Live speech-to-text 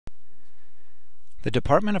The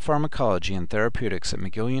Department of Pharmacology and Therapeutics at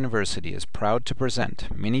McGill University is proud to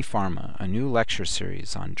present Mini-Pharma, a new lecture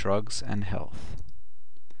series on drugs and health.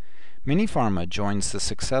 Mini-Pharma joins the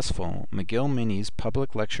successful McGill Minis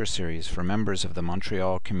public lecture series for members of the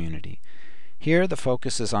Montreal community. Here the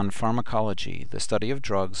focus is on pharmacology, the study of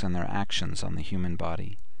drugs and their actions on the human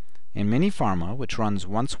body. In Mini-Pharma, which runs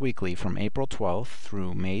once weekly from April 12th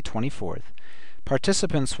through May 24th,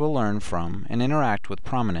 participants will learn from and interact with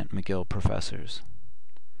prominent McGill professors.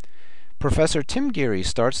 Professor Tim Geary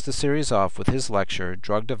starts the series off with his lecture,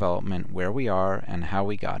 Drug Development, Where We Are and How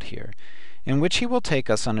We Got Here, in which he will take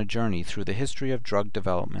us on a journey through the history of drug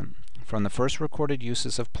development, from the first recorded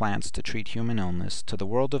uses of plants to treat human illness to the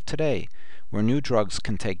world of today, where new drugs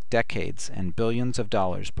can take decades and billions of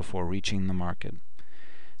dollars before reaching the market.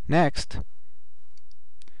 Next,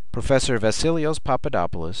 Professor Vasilios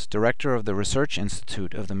Papadopoulos, director of the Research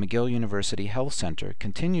Institute of the McGill University Health Center,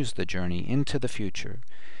 continues the journey into the future.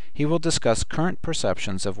 He will discuss current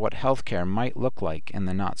perceptions of what healthcare might look like in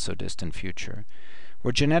the not-so-distant future,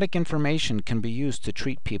 where genetic information can be used to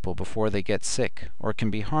treat people before they get sick, or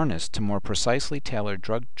can be harnessed to more precisely tailored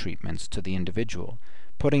drug treatments to the individual,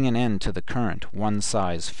 putting an end to the current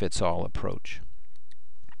one-size-fits-all approach.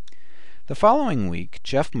 The following week,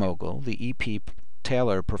 Jeff Mogul, the E.P.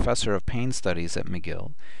 Taylor Professor of Pain Studies at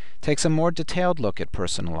McGill, takes a more detailed look at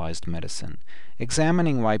personalized medicine,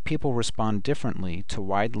 examining why people respond differently to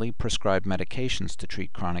widely prescribed medications to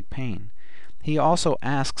treat chronic pain. He also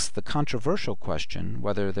asks the controversial question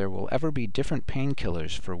whether there will ever be different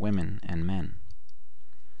painkillers for women and men.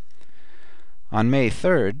 On May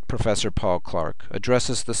 3rd, Professor Paul Clark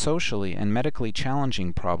addresses the socially and medically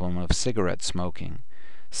challenging problem of cigarette smoking.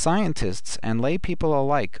 Scientists and lay people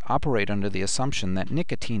alike operate under the assumption that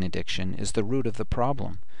nicotine addiction is the root of the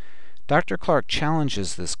problem. Dr. Clark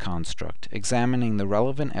challenges this construct, examining the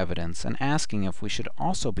relevant evidence and asking if we should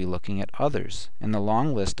also be looking at others in the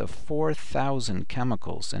long list of 4,000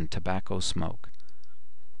 chemicals in tobacco smoke.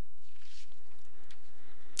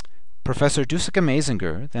 Professor Dusica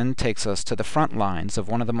Mazinger then takes us to the front lines of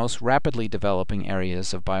one of the most rapidly developing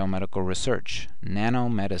areas of biomedical research,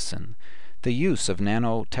 nanomedicine, the use of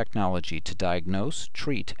nanotechnology to diagnose,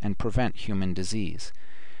 treat, and prevent human disease.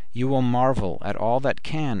 You will marvel at all that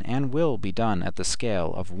can and will be done at the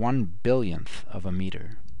scale of 1/1000th of a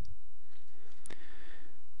meter.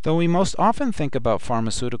 Though we most often think about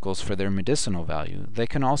pharmaceuticals for their medicinal value, they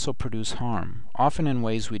can also produce harm, often in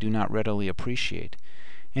ways we do not readily appreciate.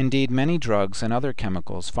 Indeed, many drugs and other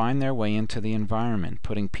chemicals find their way into the environment,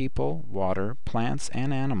 putting people, water, plants,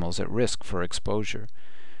 and animals at risk for exposure.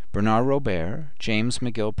 Bernard Robert, James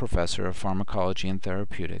McGill Professor of Pharmacology and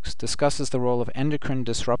Therapeutics, discusses the role of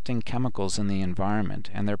endocrine-disrupting chemicals in the environment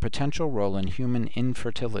and their potential role in human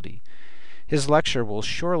infertility. His lecture will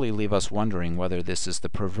surely leave us wondering whether this is the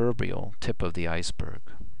proverbial tip of the iceberg.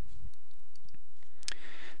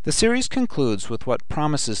 The series concludes with what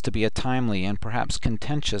promises to be a timely and perhaps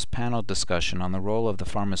contentious panel discussion on the role of the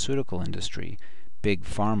pharmaceutical industry, Big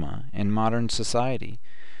Pharma, in modern society.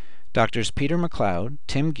 Drs. Peter McLeod,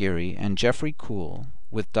 Tim Geary, and Jeffrey Kuhl,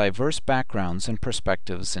 with diverse backgrounds and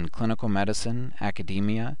perspectives in clinical medicine,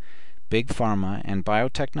 academia, big pharma, and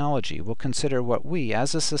biotechnology, will consider what we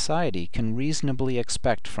as a society can reasonably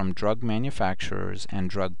expect from drug manufacturers and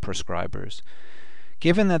drug prescribers.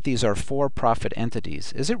 Given that these are for-profit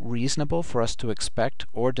entities, is it reasonable for us to expect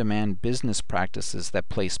or demand business practices that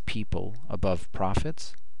place people above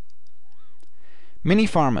profits?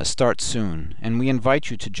 Mini-Pharma starts soon, and we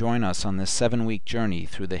invite you to join us on this 7-week journey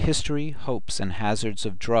through the history, hopes, and hazards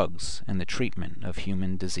of drugs and the treatment of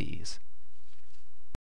human disease.